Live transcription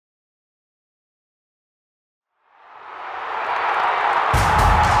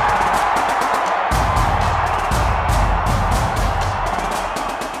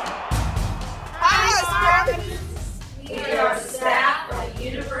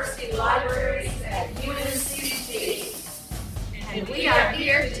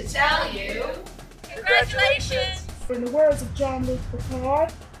In the words of John Luke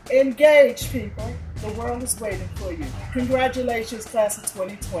Picard, engage, people. The world is waiting for you. Congratulations, class of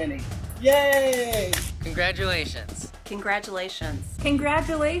 2020. Yay! Congratulations. Congratulations.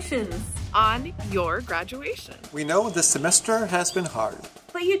 Congratulations on your graduation. We know this semester has been hard.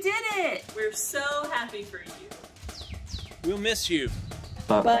 But you did it! We're so happy for you. We'll miss you.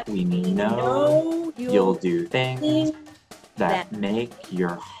 But we know you'll do things that make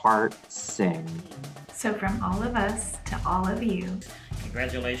your heart sing. So from all of us to all of you,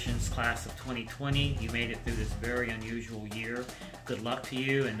 congratulations, class of 2020. You made it through this very unusual year. Good luck to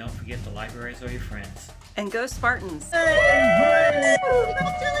you, and don't forget the libraries are your friends. And go Spartans! Hey!